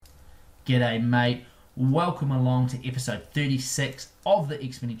G'day, mate. Welcome along to episode 36 of the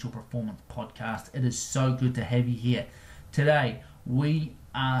Exponential Performance Podcast. It is so good to have you here. Today, we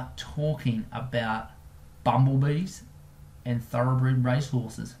are talking about bumblebees and thoroughbred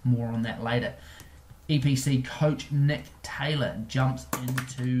racehorses. More on that later. EPC coach Nick Taylor jumps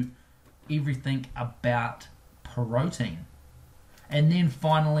into everything about protein. And then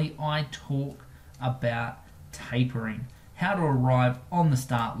finally, I talk about tapering. How to arrive on the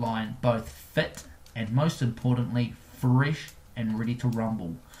start line both fit and, most importantly, fresh and ready to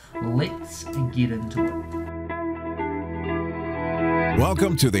rumble. Let's get into it.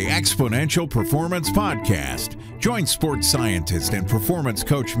 Welcome to the Exponential Performance Podcast. Join sports scientist and performance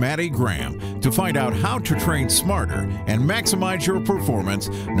coach Maddie Graham to find out how to train smarter and maximize your performance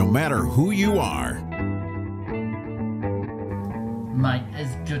no matter who you are. Mate,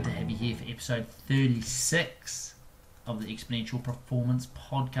 it's good to have you here for episode 36 of the Exponential Performance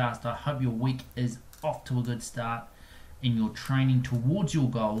Podcast. I hope your week is off to a good start and your training towards your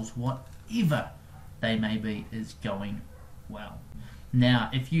goals, whatever they may be, is going well. Now,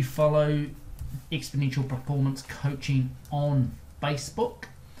 if you follow Exponential Performance Coaching on Facebook,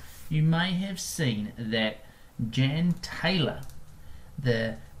 you may have seen that Jan Taylor,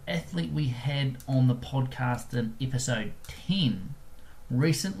 the athlete we had on the podcast in episode 10,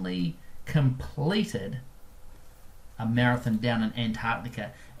 recently completed a marathon down in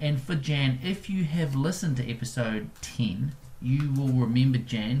Antarctica. And for Jan, if you have listened to episode 10, you will remember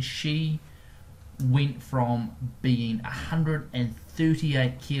Jan. She went from being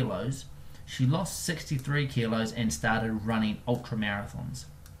 138 kilos, she lost 63 kilos and started running ultra marathons.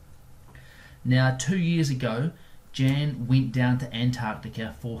 Now, 2 years ago, Jan went down to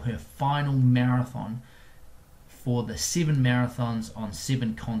Antarctica for her final marathon for the 7 marathons on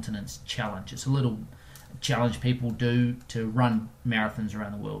 7 continents challenge. It's a little challenge people do to run marathons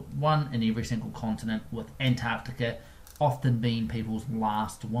around the world, one in every single continent, with Antarctica often being people's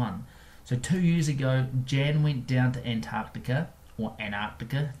last one. So 2 years ago, Jan went down to Antarctica, or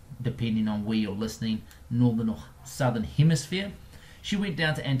Antarctica, depending on where you're listening, northern or southern hemisphere. She went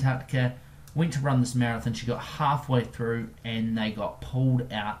down to Antarctica, went to run this marathon. She got halfway through and they got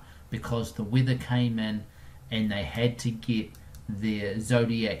pulled out because the weather came in and they had to get their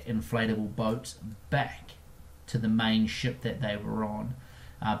Zodiac inflatable boats back to the main ship that they were on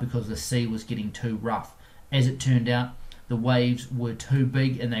because the sea was getting too rough. As it turned out, the waves were too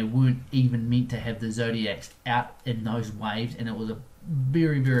big and they weren't even meant to have the Zodiacs out in those waves, and it was a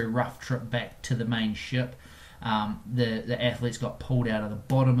very, very rough trip back to the main ship. The athletes got pulled out of the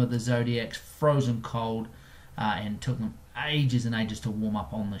bottom of the Zodiacs, frozen cold, and took them ages and ages to warm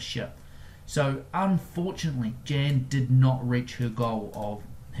up on the ship. So unfortunately, Jan did not reach her goal of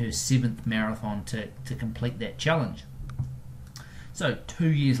her 7th marathon to complete that challenge. So 2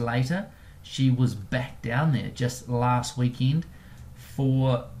 years later, she was back down there just last weekend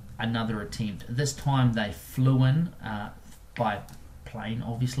for another attempt. This time they flew in by plane,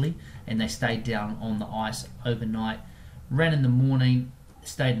 obviously, and they stayed down on the ice overnight, ran in the morning,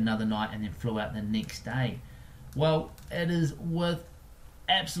 stayed another night, and then flew out the next day. Well, it is with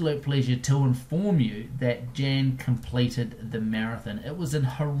absolute pleasure to inform you that Jan completed the marathon. It was in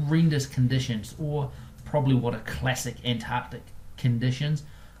horrendous conditions, or probably what are classic Antarctic conditions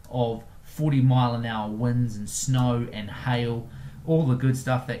of 40-mile-an-hour winds and snow and hail, all the good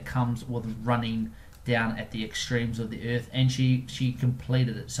stuff that comes with running down at the extremes of the earth, and she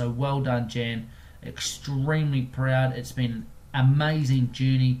completed it. So well done, Jan. Extremely proud. It's been an amazing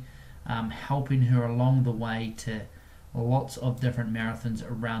journey, helping her along the way to lots of different marathons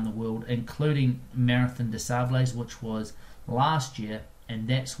around the world, including Marathon des Sables, which was last year, and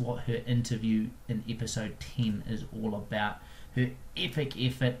that's what her interview in episode 10 is all about. Her epic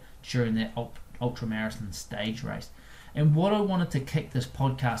effort during that ultramarathon stage race. And what I wanted to kick this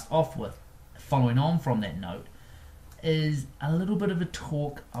podcast off with, following on from that note, is a little bit of a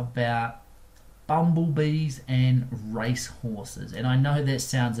talk about bumblebees and racehorses. And I know that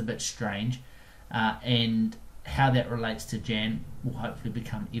sounds a bit strange, and how that relates to Jan will hopefully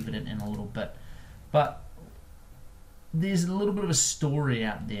become evident in a little bit. But there's a little bit of a story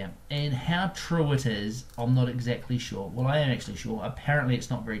out there, and how true it is, I'm not exactly sure. Well, I am actually sure. Apparently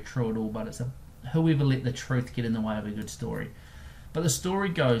it's not very true at all, but it's whoever let the truth get in the way of a good story. But the story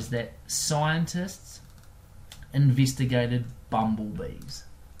goes that scientists investigated bumblebees,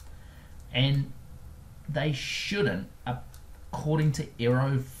 and they shouldn't, according to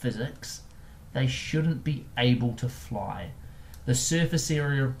aerophysics, they shouldn't be able to fly. The surface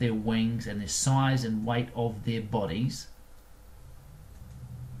area of their wings and the size and weight of their bodies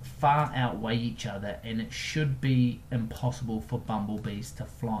far outweigh each other, and it should be impossible for bumblebees to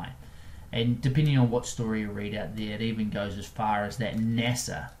fly. And depending on what story you read out there, it even goes as far as that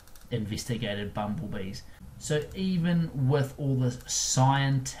NASA investigated bumblebees. So even with all this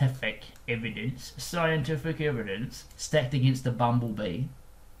scientific evidence stacked against the bumblebee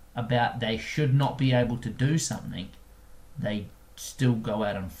about they should not be able to do something, they still go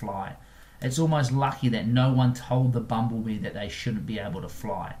out and fly. It's almost lucky that no one told the bumblebee that they shouldn't be able to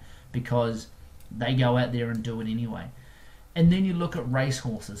fly, because they go out there and do it anyway. And then you look at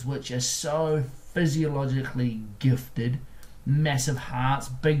racehorses, which are so physiologically gifted, massive hearts,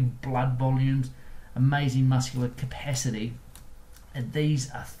 big blood volumes, amazing muscular capacity. And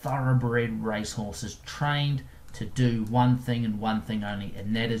these are thoroughbred racehorses trained to do one thing and one thing only,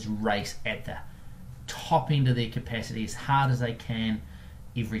 and that is race at the top end of their capacity as hard as they can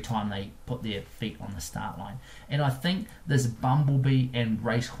every time they put their feet on the start line. And I think this bumblebee and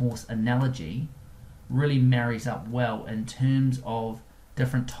racehorse analogy really marries up well in terms of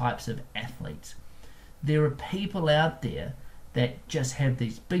different types of athletes. There are people out there that just have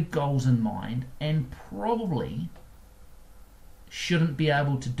these big goals in mind and probably shouldn't be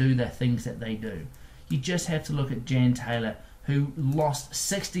able to do the things that they do. You just have to look at Jan Taylor, who lost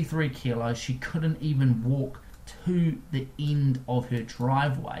 63 kilos. She couldn't even walk to the end of her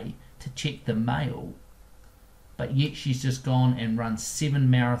driveway to check the mail, but yet she's just gone and run 7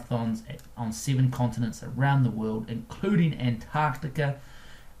 marathons on 7 continents around the world, including Antarctica,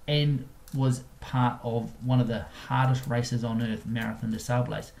 and was part of one of the hardest races on earth, Marathon des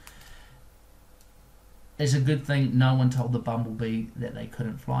Sables. It's a good thing no one told the bumblebee that they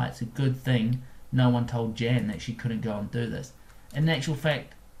couldn't fly. It's a good thing no one told Jan that she couldn't go and do this. In actual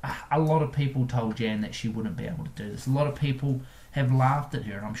fact, a lot of people told Jan that she wouldn't be able to do this. A lot of people have laughed at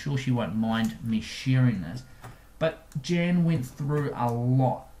her, and I'm sure she won't mind me sharing this. But Jan went through a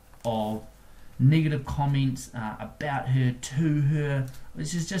lot of negative comments about her, to her,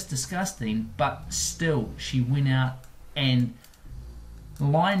 which is just disgusting. But still, she went out and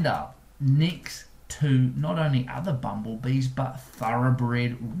lined up next to not only other bumblebees, but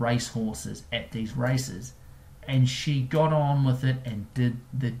thoroughbred racehorses at these races. And she got on with it and did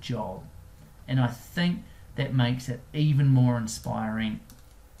the job. And I think that makes it even more inspiring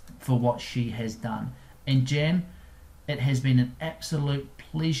for what she has done. And Jan, it has been an absolute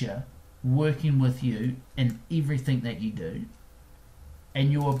pleasure working with you in everything that you do.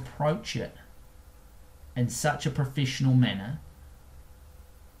 And you approach it in such a professional manner,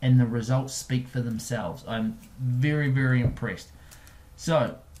 and the results speak for themselves. I'm very, very impressed.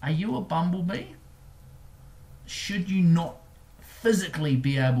 So, are you a bumblebee? Should you not physically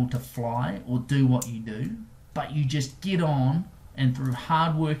be able to fly or do what you do, but you just get on and through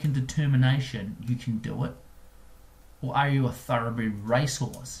hard work and determination you can do it? Or are you a thoroughbred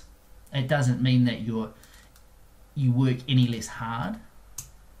racehorse? It doesn't mean that you work any less hard,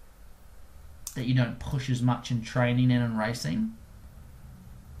 that you don't push as much in training and in racing,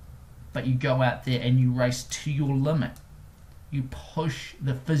 but you go out there and you race to your limit. You push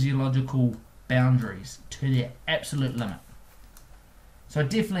the physiological boundaries to their absolute limit. So I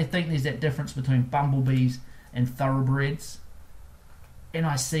definitely think there's that difference between bumblebees and thoroughbreds, and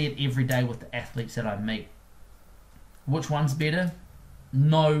I see it every day with the athletes that I meet. Which one's better?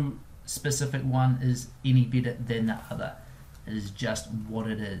 No specific one is any better than the other. It is just what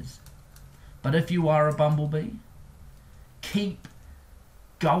it is. But if you are a bumblebee, keep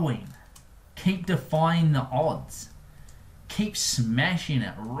going. Keep defying the odds. Keep smashing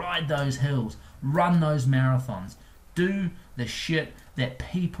it. Ride those hills. Run those marathons. Do the shit that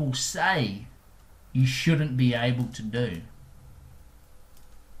people say you shouldn't be able to do.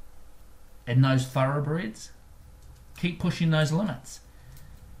 And those thoroughbreds, keep pushing those limits.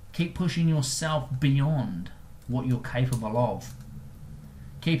 Keep pushing yourself beyond what you're capable of.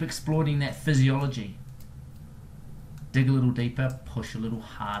 Keep exploiting that physiology. Dig a little deeper, push a little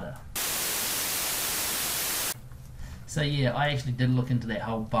harder. So yeah, I actually did look into that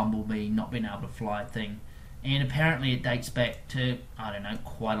whole bumblebee not being able to fly thing, and apparently it dates back to, I don't know,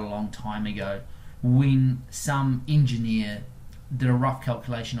 quite a long time ago, when some engineer did a rough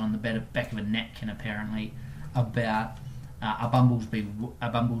calculation on the back of a napkin apparently about a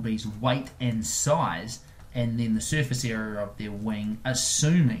bumblebee's weight and size, and then the surface area of their wing,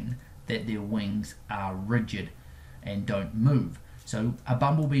 assuming that their wings are rigid and don't move. So a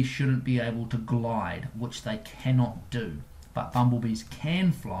bumblebee shouldn't be able to glide, which they cannot do. But bumblebees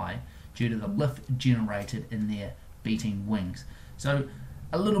can fly due to the lift generated in their beating wings. So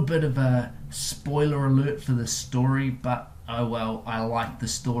a little bit of a spoiler alert for the story, but oh well, I like the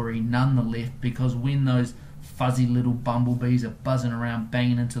story nonetheless, because when those fuzzy little bumblebees are buzzing around,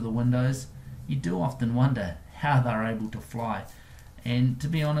 banging into the windows, you do often wonder how they're able to fly. And to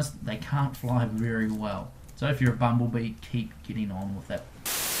be honest, they can't fly very well. So if you're a bumblebee, keep getting on with it.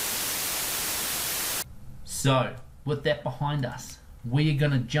 So, with that behind us, we are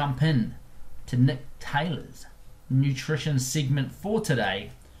going to jump in to Nick Taylor's nutrition segment for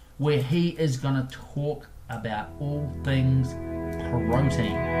today, where he is going to talk about all things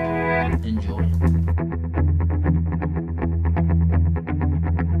protein. Enjoy.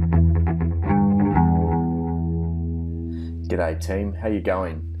 G'day team, how you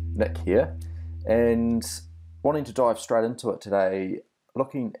going? Nick here, and wanting to dive straight into it today,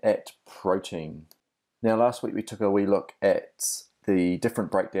 looking at protein. Now last week we took a wee look at the different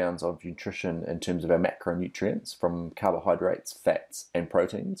breakdowns of nutrition in terms of our macronutrients from carbohydrates, fats and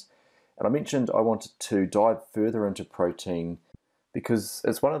proteins. And I mentioned I wanted to dive further into protein because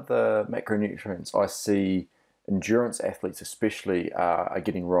it's one of the macronutrients I see endurance athletes especially are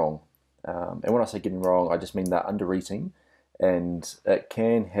getting wrong. And when I say getting wrong, I just mean they're under eating, and it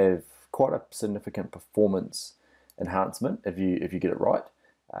can have quite a significant performance enhancement if you get it right.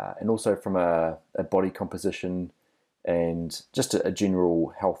 And also from a body composition and just a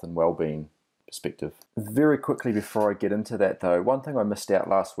general health and well-being perspective. Very quickly before I get into that though, one thing I missed out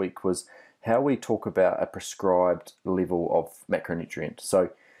last week was how we talk about a prescribed level of macronutrient. So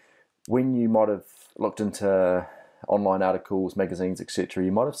when you might have looked into online articles, magazines, etc.,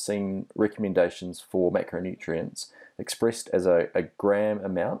 you might have seen recommendations for macronutrients expressed as a gram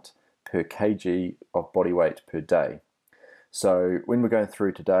amount per kg of body weight per day. So when we're going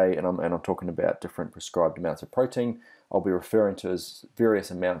through today and I'm talking about different prescribed amounts of protein, I'll be referring to as various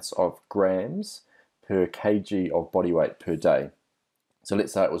amounts of grams per kg of body weight per day. So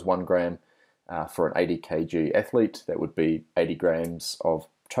let's say it was 1 gram for an 80 kg athlete, that would be 80 grams of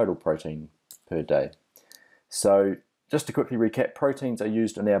total protein per day. So just to quickly recap, proteins are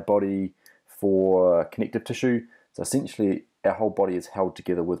used in our body for connective tissue. So essentially our whole body is held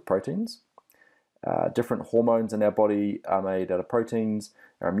together with proteins. Different hormones in our body are made out of proteins.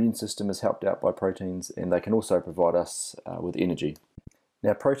 Our immune system is helped out by proteins, and they can also provide us with energy.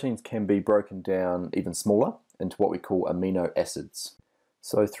 Now, proteins can be broken down even smaller into what we call amino acids.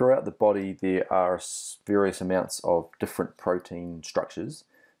 So throughout the body, there are various amounts of different protein structures.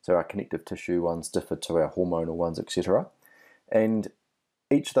 So our connective tissue ones differ to our hormonal ones, etc. And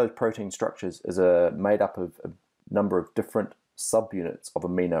each of those protein structures is made up of a number of different subunits of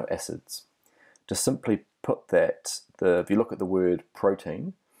amino acids. To simply put that, if you look at the word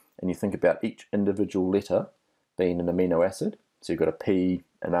protein and you think about each individual letter being an amino acid, so you've got a P,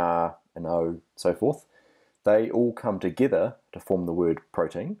 an R, an O, so forth, they all come together to form the word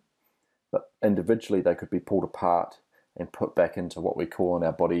protein, but individually they could be pulled apart and put back into what we call in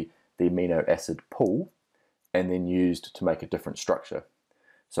our body the amino acid pool, and then used to make a different structure.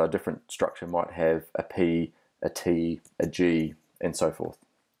 So a different structure might have a P, a T, a G, and so forth.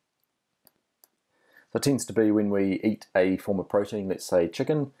 So it tends to be when we eat a form of protein, let's say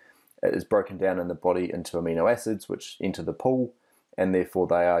chicken, it is broken down in the body into amino acids which enter the pool, and therefore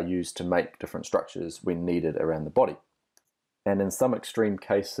they are used to make different structures when needed around the body. And in some extreme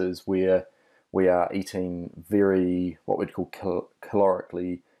cases where we are eating very, what we'd call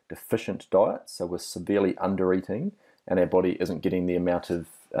calorically deficient diets, so we're severely under eating and our body isn't getting the amount of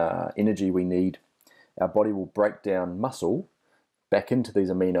energy we need, our body will break down muscle back into these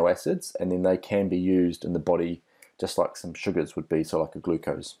amino acids, and then they can be used in the body just like some sugars would be, so like a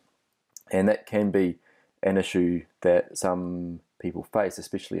glucose. And that can be an issue that some people face,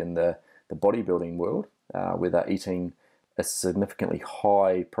 especially in the bodybuilding world, where they're eating a significantly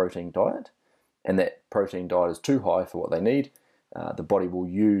high protein diet, and that protein diet is too high for what they need. The body will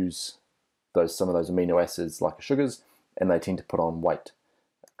use some of those amino acids like sugars, and they tend to put on weight.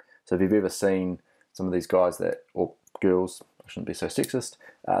 So if you've ever seen some of these guys or girls, I shouldn't be so sexist,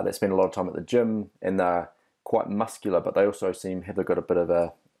 that spend a lot of time at the gym and they're quite muscular, but they also have got a bit of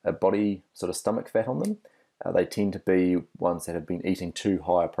a body sort of stomach fat on them. They tend to be ones that have been eating too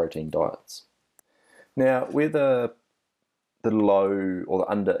high protein diets. Now, where the low or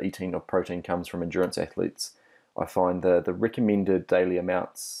the under eating of protein comes from endurance athletes, I find the recommended daily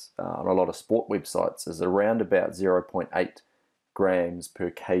amounts on a lot of sport websites is around about 0.8 grams per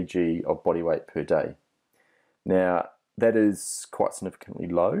kg of body weight per day. Now, that is quite significantly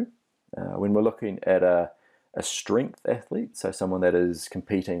low. When we're looking at a strength athlete, so someone that is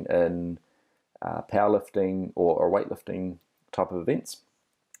competing in powerlifting or weightlifting type of events,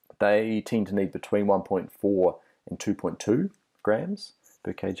 they tend to need between 1.4 and 2.2 grams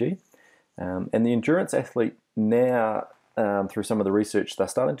per kg. And the endurance athlete now, through some of the research, they're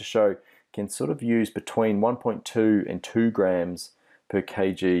starting to show can sort of use between 1.2 and 2 grams per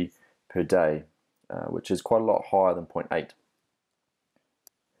kg per day, which is quite a lot higher than 0.8.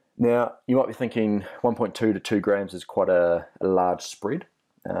 Now, you might be thinking 1.2 to 2 grams is quite a large spread,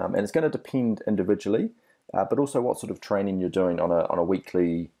 and it's going to depend individually, but also what sort of training you're doing on a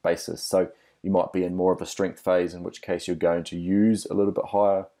weekly basis. So you might be in more of a strength phase, in which case you're going to use a little bit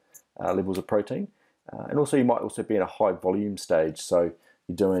higher levels of protein. And also you might also be in a high volume stage. So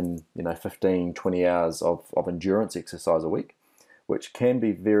you're doing 15, 20 hours of endurance exercise a week, which can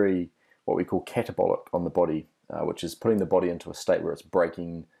be very, what we call catabolic on the body, which is putting the body into a state where it's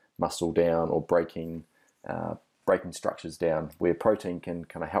breaking muscle down or breaking structures down, where protein can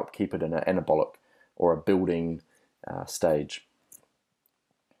kind of help keep it in an anabolic or a building stage.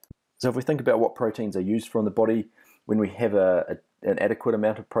 So if we think about what proteins are used for in the body, when we have an adequate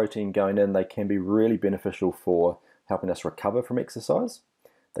amount of protein going in, they can be really beneficial for helping us recover from exercise.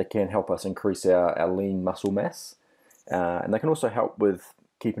 They can help us increase our lean muscle mass, and they can also help with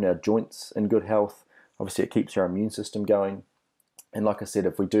keeping our joints in good health. Obviously, it keeps our immune system going. And like I said,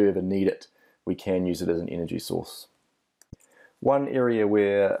 if we do ever need it, we can use it as an energy source. One area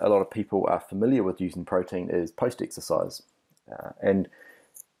where a lot of people are familiar with using protein is post-exercise. And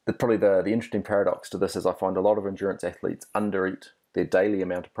probably the interesting paradox to this is I find a lot of endurance athletes undereat their daily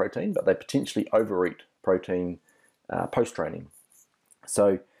amount of protein, but they potentially overeat protein post-training.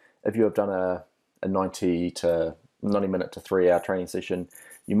 So if you have done a 90 minute to 3 hour training session,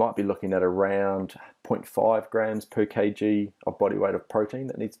 you might be looking at around 0.5 grams per kg of body weight of protein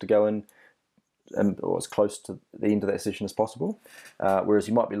that needs to go in, or as close to the end of that session as possible. Whereas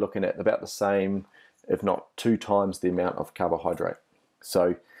you might be looking at about the same, if not 2 times the amount of carbohydrate.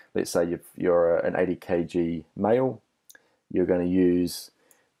 So let's say you're an 80 kg male, you're going to use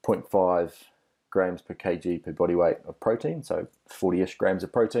 0.5 grams per kg per body weight of protein, so 40-ish grams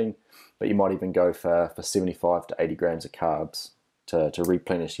of protein, but you might even go for 75 to 80 grams of carbs to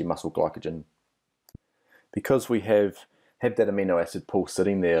replenish your muscle glycogen. Because we have that amino acid pool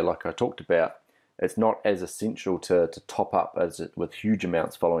sitting there, like I talked about, it's not as essential to top up with huge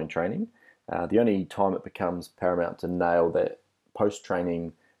amounts following training. The only time it becomes paramount to nail that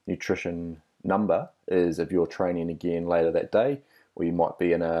post-training nutrition number is if you're training again later that day, or you might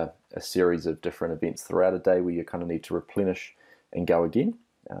be in a series of different events throughout a day where you kind of need to replenish and go again.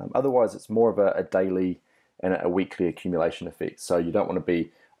 Otherwise, it's more of a daily and a weekly accumulation effect. So you don't want to be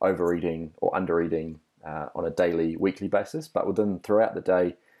overeating or undereating on a daily, weekly basis, but throughout the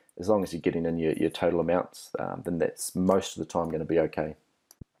day, as long as you're getting in your total amounts, then that's most of the time going to be okay.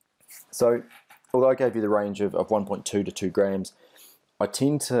 So although I gave you the range of 1.2 to 2 grams, I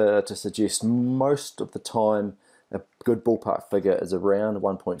tend to suggest most of the time a good ballpark figure is around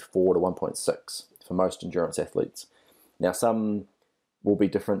 1.4 to 1.6 for most endurance athletes. Now some will be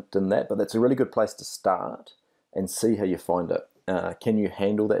different than that, but that's a really good place to start and see how you find it. Can you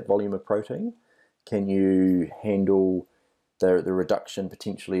handle that volume of protein? Can you handle the reduction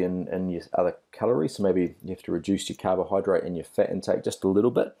potentially in your other calories? So maybe you have to reduce your carbohydrate and your fat intake just a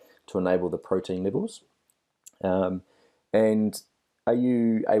little bit to enable the protein levels. And are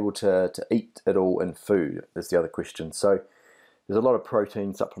you able to eat it all in food is the other question. So there's a lot of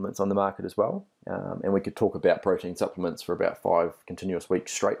protein supplements on the market as well. And we could talk about protein supplements for about 5 continuous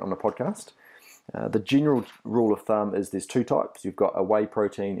weeks straight on the podcast. The general rule of thumb is there's 2 types. You've got a whey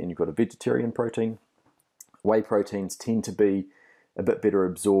protein and you've got a vegetarian protein. Whey proteins tend to be a bit better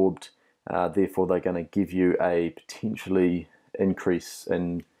absorbed, therefore they're going to give you a potentially increase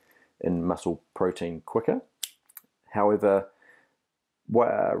in muscle protein quicker. However,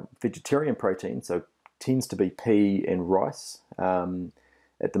 vegetarian protein, so tends to be pea and rice,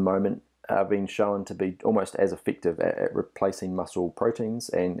 at the moment are being shown to be almost as effective at replacing muscle proteins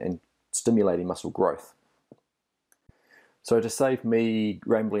and stimulating muscle growth. So to save me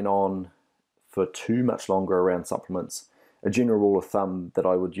rambling on for too much longer around supplements, a general rule of thumb that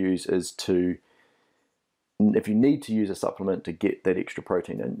I would use is to, if you need to use a supplement to get that extra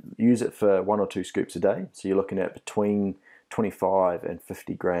protein, and use it for 1 or 2 scoops a day. So you're looking at between 25 and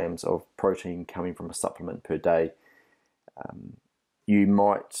 50 grams of protein coming from a supplement per day. You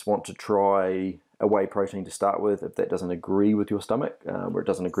might want to try a whey protein to start with. If that doesn't agree with your stomach, or it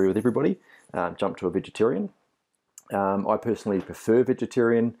doesn't agree with everybody, jump to a vegetarian. I personally prefer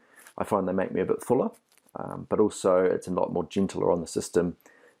vegetarian. I find they make me a bit fuller, but also it's a lot more gentler on the system,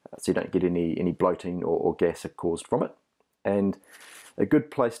 so you don't get any bloating or gas caused from it. And a good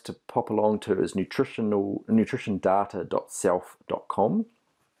place to pop along to is nutritiondata.self.com,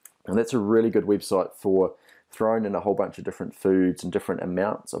 and that's a really good website for throwing in a whole bunch of different foods and different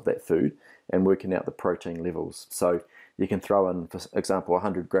amounts of that food and working out the protein levels. So you can throw in, for example,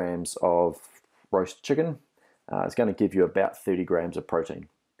 100 grams of roast chicken. It's going to give you about 30 grams of protein.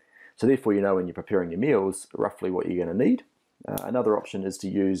 So therefore, you know when you're preparing your meals roughly what you're going to need. Another option is to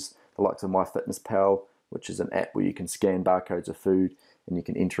use the likes of MyFitnessPal, which is an app where you can scan barcodes of food and you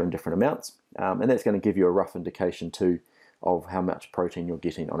can enter in different amounts. And that's going to give you a rough indication too of how much protein you're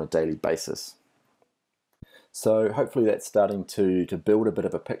getting on a daily basis. So hopefully that's starting to build a bit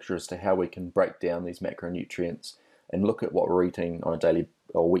of a picture as to how we can break down these macronutrients and look at what we're eating on a daily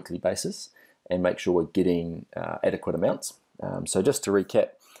or weekly basis and make sure we're getting adequate amounts. So just to recap,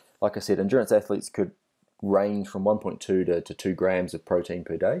 like I said, endurance athletes could range from 1.2 to 2 grams of protein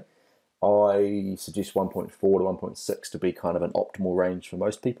per day. I suggest 1.4 to 1.6 to be kind of an optimal range for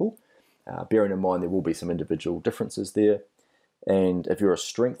most people. Bearing in mind there will be some individual differences there. And if you're a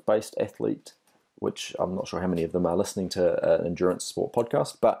strength-based athlete, which I'm not sure how many of them are listening to an endurance sport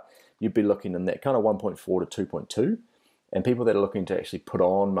podcast, but you'd be looking in that kind of 1.4 to 2.2. And people that are looking to actually put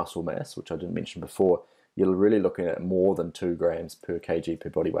on muscle mass, which I didn't mention before, you're really looking at more than 2 grams per kg per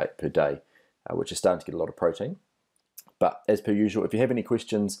body weight per day, which is starting to get a lot of protein. But as per usual, if you have any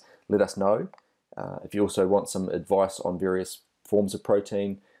questions, let us know. If you also want some advice on various forms of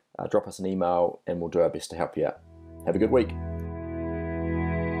protein, drop us an email and we'll do our best to help you out. Have a good week.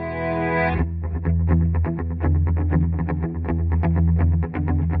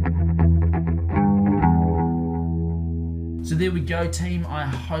 So there we go, team. I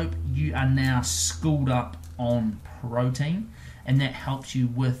hope you are now schooled up on protein, and that helps you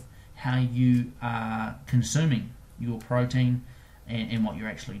with how you are consuming your protein and what you're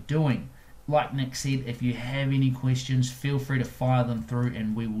actually doing. Like Nick said, if you have any questions, feel free to fire them through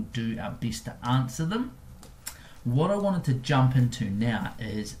and we will do our best to answer them. What I wanted to jump into now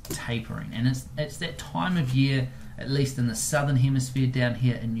is tapering, and it's that time of year, at least in the southern hemisphere down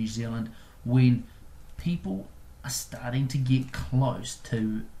here in New Zealand, when people are starting to get close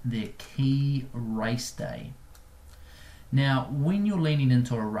to their key race day. Now, when you're leaning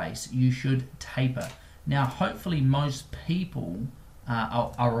into a race, you should taper. Now, hopefully most people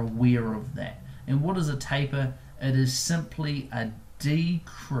are aware of that. And what is a taper? It is simply a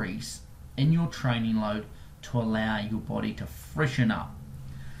decrease in your training load to allow your body to freshen up.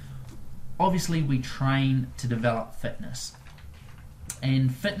 Obviously, we train to develop fitness.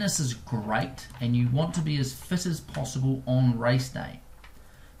 And fitness is great, and you want to be as fit as possible on race day.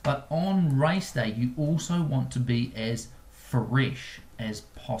 But on race day, you also want to be as fresh as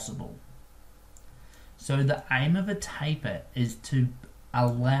possible. So the aim of a taper is to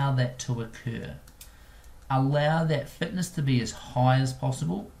allow that to occur. Allow that fitness to be as high as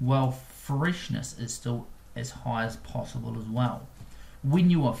possible, while freshness is still as high as possible as well. When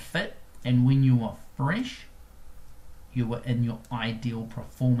you are fit and when you are fresh, you are in your ideal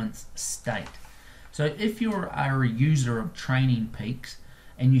performance state. So if you are a user of Training Peaks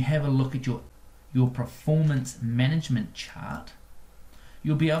and you have a look at your performance management chart,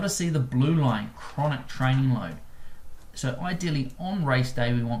 you'll be able to see the blue line, chronic training load. So ideally on race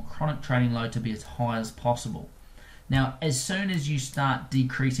day, we want chronic training load to be as high as possible. Now, as soon as you start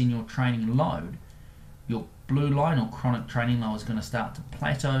decreasing your training load, your blue line or chronic training load is going to start to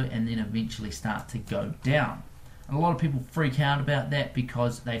plateau and then eventually start to go down. And a lot of people freak out about that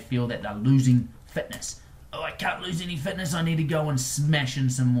because they feel that they're losing fitness. Oh, I can't lose any fitness, I need to go and smash in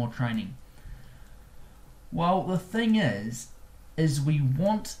some more training. Well, the thing is we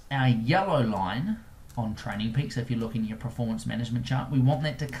want our yellow line on Training Peaks. If you're looking at your performance management chart, we want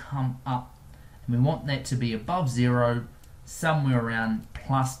that to come up, and we want that to be above 0, somewhere around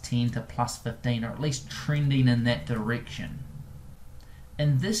plus 10 to plus 15, or at least trending in that direction.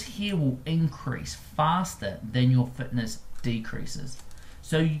 And this here will increase faster than your fitness decreases.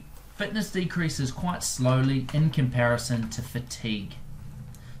 So fitness decreases quite slowly in comparison to fatigue.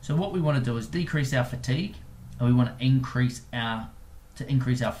 So what we want to do is decrease our fatigue, and we want to increase our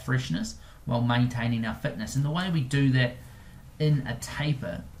freshness while maintaining our fitness. And the way we do that in a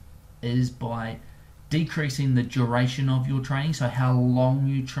taper is by decreasing the duration of your training, so how long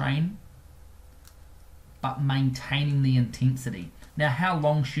you train, but maintaining the intensity. Now, how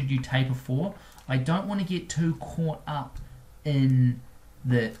long should you taper for? I don't want to get too caught up in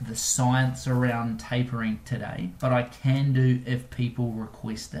the science around tapering today, but I can do if people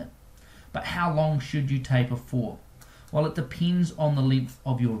request it. But how long should you taper for? Well, it depends on the length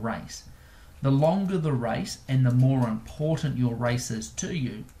of your race. The longer the race and the more important your race is to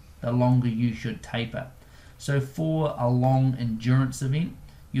you, the longer you should taper. So for a long endurance event,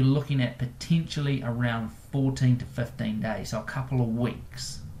 you're looking at potentially around 14 to 15 days, so a couple of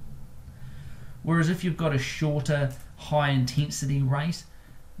weeks. Whereas if you've got a shorter, high intensity race,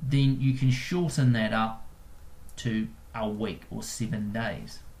 then you can shorten that up to a week or 7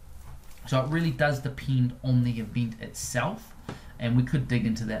 days. So it really does depend on the event itself, and we could dig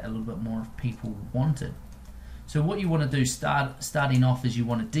into that a little bit more if people wanted. So what you want to do starting off is you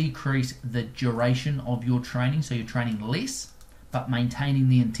want to decrease the duration of your training, so you're training less but maintaining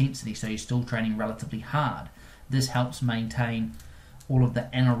the intensity, so you're still training relatively hard. This helps maintain all of the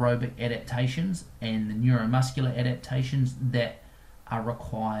anaerobic adaptations and the neuromuscular adaptations that are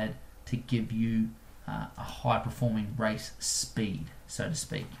required to give you a high performing race speed, so to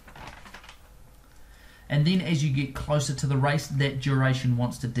speak. And then as you get closer to the race, that duration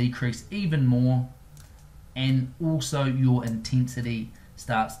wants to decrease even more, and also your intensity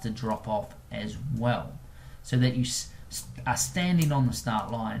starts to drop off as well, so that you are standing on the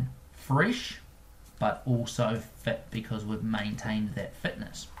start line fresh but also fit, because we've maintained that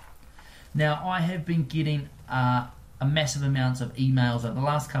fitness. Now, I have been getting a massive amounts of emails over the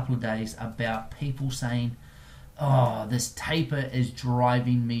last couple of days about people saying, oh, this taper is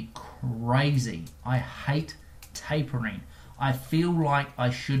driving me crazy. I hate tapering. I feel like I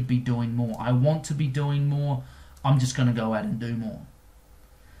should be doing more. I want to be doing more. I'm just going to go out and do more.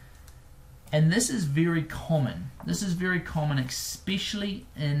 And this is very common. This is very common, especially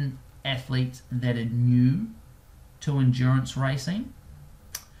in athletes that are new to endurance racing,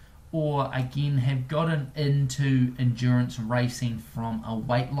 or again have gotten into endurance racing from a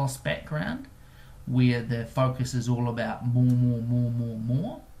weight loss background, where the focus is all about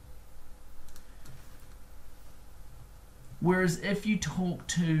more. Whereas if you talk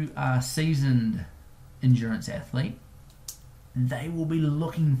to a seasoned endurance athlete, they will be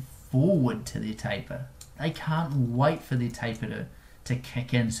looking forward to their taper. They can't wait for their taper to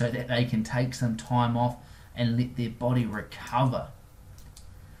kick in so that they can take some time off and let their body recover.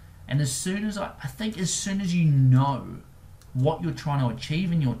 And as soon as as soon as you know what you're trying to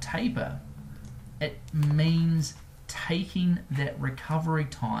achieve in your taper, it means taking that recovery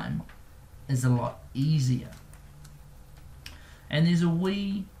time is a lot easier. And there's a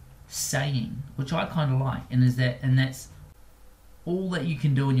wee saying which I kind of like, and that's all that you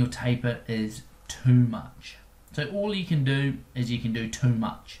can do in your taper is too much. So all you can do is you can do too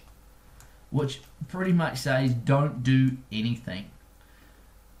much, which pretty much says don't do anything.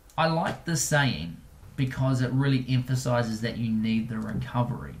 I like this saying because it really emphasizes that you need the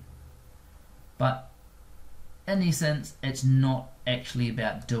recovery. But in essence, it's not actually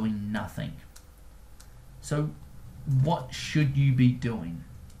about doing nothing. So what should you be doing?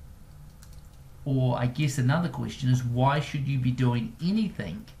 Or I guess another question is, why should you be doing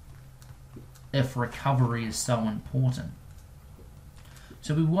anything if recovery is so important?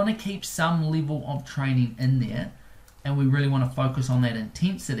 So we want to keep some level of training in there, and we really want to focus on that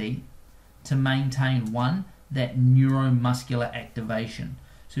intensity to maintain, one, that neuromuscular activation.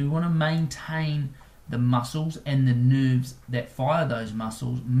 So we want to maintain the muscles and the nerves that fire those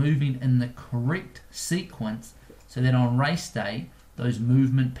muscles moving in the correct sequence, so that on race day those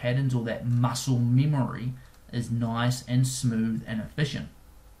movement patterns or that muscle memory is nice and smooth and efficient.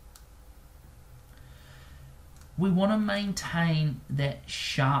 We want to maintain that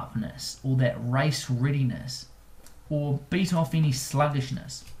sharpness or that race readiness, or beat off any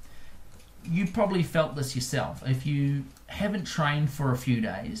sluggishness. You probably felt this yourself. If you haven't trained for a few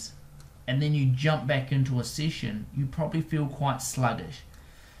days and then you jump back into a session, you probably feel quite sluggish.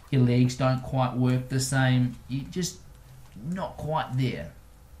 Your legs don't quite work the same. You're just not quite there.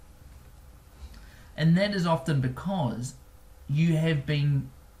 And that is often because your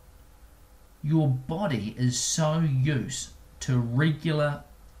body is so used to regular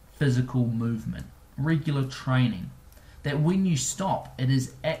physical movement, regular training, that when you stop, it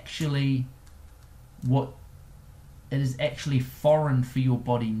is actually foreign for your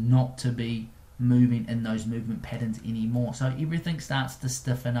body not to be moving in those movement patterns anymore. So everything starts to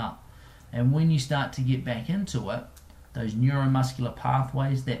stiffen up. And when you start to get back into it, those neuromuscular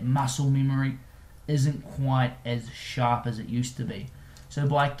pathways, that muscle memory isn't quite as sharp as it used to be. So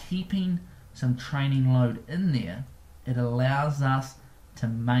by keeping some training load in there, it allows us to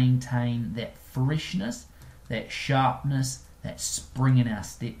maintain that freshness, that sharpness, that spring in our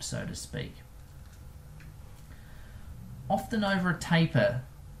step, so to speak. Often over a taper,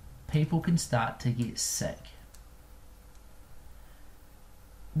 people can start to get sick.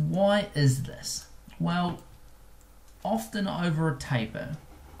 Why is this? Well, often over a taper,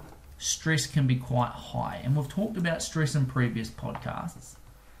 stress can be quite high, and we've talked about stress in previous podcasts.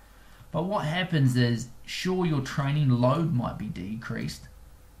 But what happens is, sure, your training load might be decreased,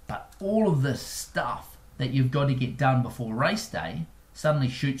 but all of this stuff that you've got to get done before race day suddenly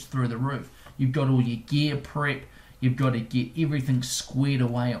shoots through the roof. You've got all your gear prep, you've got to get everything squared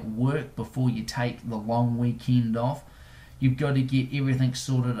away at work before you take the long weekend off. You've got to get everything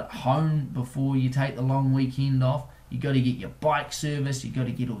sorted at home before you take the long weekend off. You've got to get your bike serviced, you've got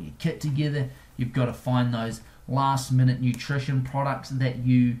to get all your kit together, you've got to find those last minute nutrition products that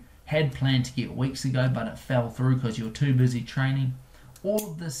you had planned to get weeks ago but it fell through because you were too busy training.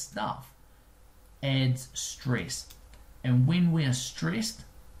 All of this stuff adds stress. And when we are stressed,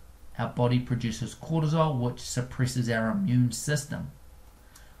 our body produces cortisol, which suppresses our immune system.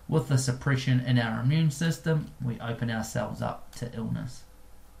 With the suppression in our immune system, we open ourselves up to illness.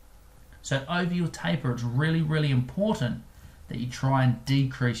 So over your taper, it's really, really important that you try and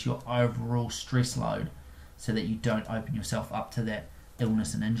decrease your overall stress load so that you don't open yourself up to that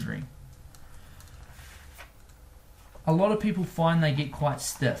illness and injury. A lot of people find they get quite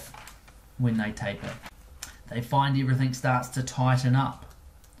stiff when they taper. They find everything starts to tighten up.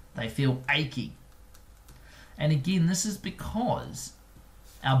 They feel achy. And again, this is because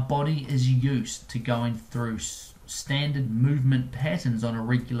our body is used to going through standard movement patterns on a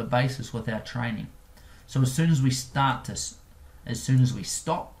regular basis with our training. So as soon as we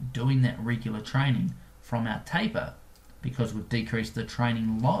stop doing that regular training from our taper, because we've decreased the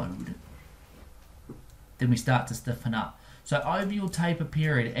training load, then we start to stiffen up. So over your taper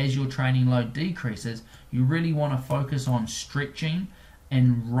period, as your training load decreases, you really want to focus on stretching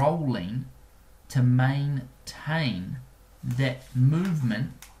and rolling to maintain that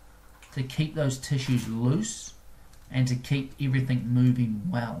movement, to keep those tissues loose and to keep everything moving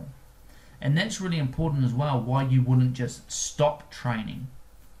well. And that's really important as well, why you wouldn't just stop training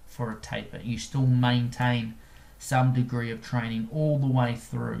for a taper. You still maintain some degree of training all the way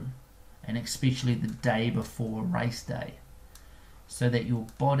through, and especially the day before race day, so that your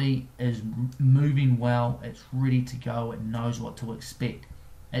body is moving well, it's ready to go, it knows what to expect.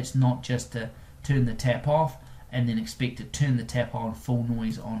 It's not just to turn the tap off and then expect to turn the tap on full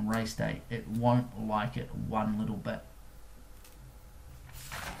noise on race day. It won't like it one little bit.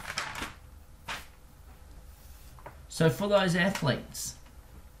 So for those athletes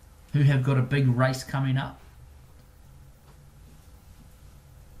who have got a big race coming up,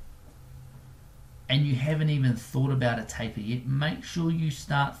 and you haven't even thought about a taper yet, make sure you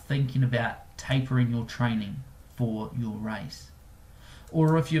start thinking about tapering your training for your race.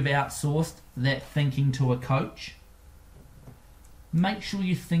 Or if you've outsourced that thinking to a coach, make sure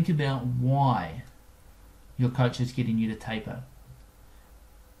you think about why your coach is getting you to taper.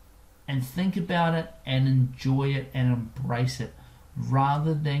 And think about it and enjoy it and embrace it,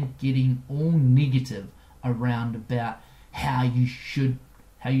 rather than getting all negative around about how you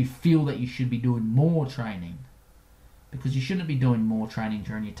feel that you should be doing more training. Because you shouldn't be doing more training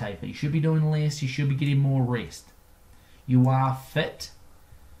during your taper. You should be doing less. You should be getting more rest. You are fit.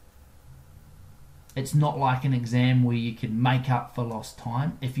 It's not like an exam where you can make up for lost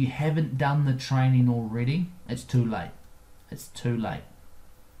time. If you haven't done the training already, it's too late. It's too late.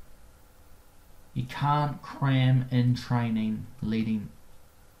 You can't cram in training leading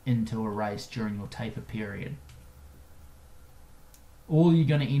into a race during your taper period. All you're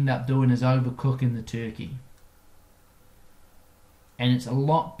going to end up doing is overcooking the turkey. And it's a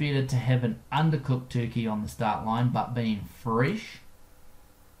lot better to have an undercooked turkey on the start line but being fresh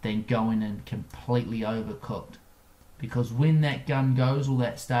than going in completely overcooked. Because when that gun goes, or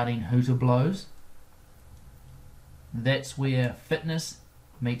that starting hooter blows, that's where fitness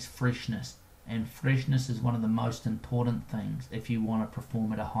meets freshness. And freshness is one of the most important things if you want to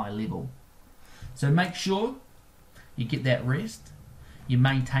perform at a high level. So make sure you get that rest, you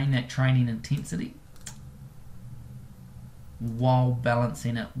maintain that training intensity while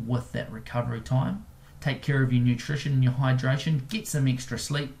balancing it with that recovery time. Take care of your nutrition and your hydration, get some extra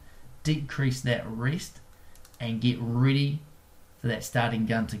sleep, decrease that rest, and get ready for that starting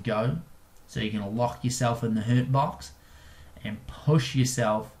gun to go, so you can lock yourself in the hurt box and push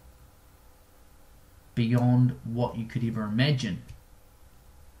yourself beyond what you could ever imagine.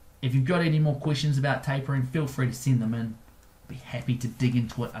 If you've got any more questions about tapering, feel free to send them in. I'll be happy to dig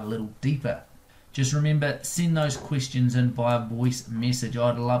into it a little deeper. Just remember, send those questions in via voice message.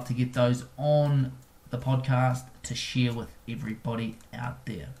 I'd love to get those on the podcast to share with everybody out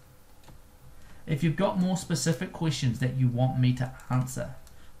there. If you've got more specific questions that you want me to answer,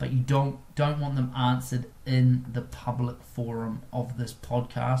 but you don't want them answered in the public forum of this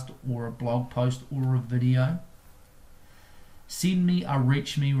podcast or a blog post or a video, send me a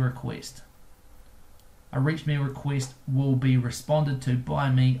Reach Me request. A Reach Me request will be responded to by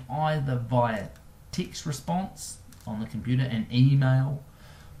me either via text response on the computer, an email,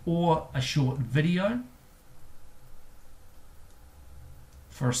 or a short video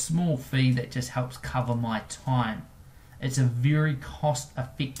for a small fee that just helps cover my time. It's a very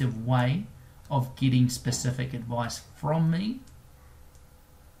cost-effective way of getting specific advice from me,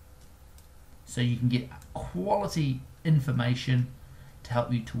 so you can get quality information to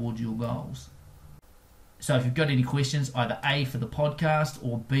help you towards your goals. So if you've got any questions, either A, for the podcast,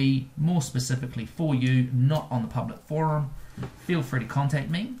 or B, more specifically for you, not on the public forum, feel free to contact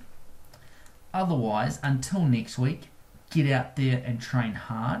me. Otherwise, until next week, get out there and train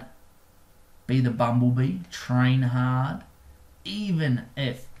hard. Be the bumblebee, train hard, even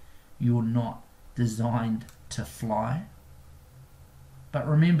if you're not designed to fly. But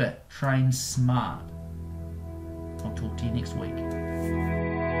remember, train smart. I'll talk to you next week.